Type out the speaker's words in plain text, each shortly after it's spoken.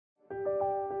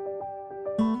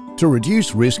To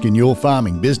reduce risk in your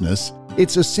farming business,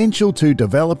 it's essential to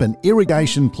develop an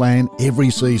irrigation plan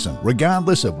every season,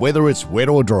 regardless of whether it's wet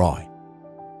or dry.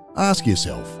 Ask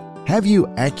yourself, have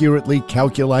you accurately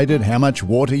calculated how much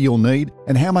water you'll need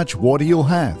and how much water you'll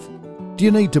have? Do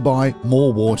you need to buy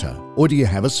more water, or do you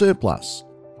have a surplus?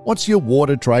 What's your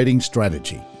water trading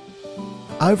strategy?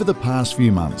 Over the past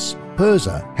few months,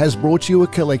 PIRSA has brought you a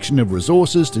collection of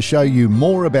resources to show you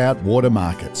more about water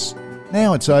markets.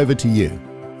 Now it's over to you.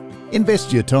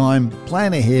 Invest your time,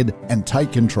 plan ahead and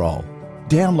take control.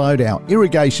 Download our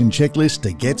irrigation checklist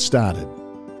to get started.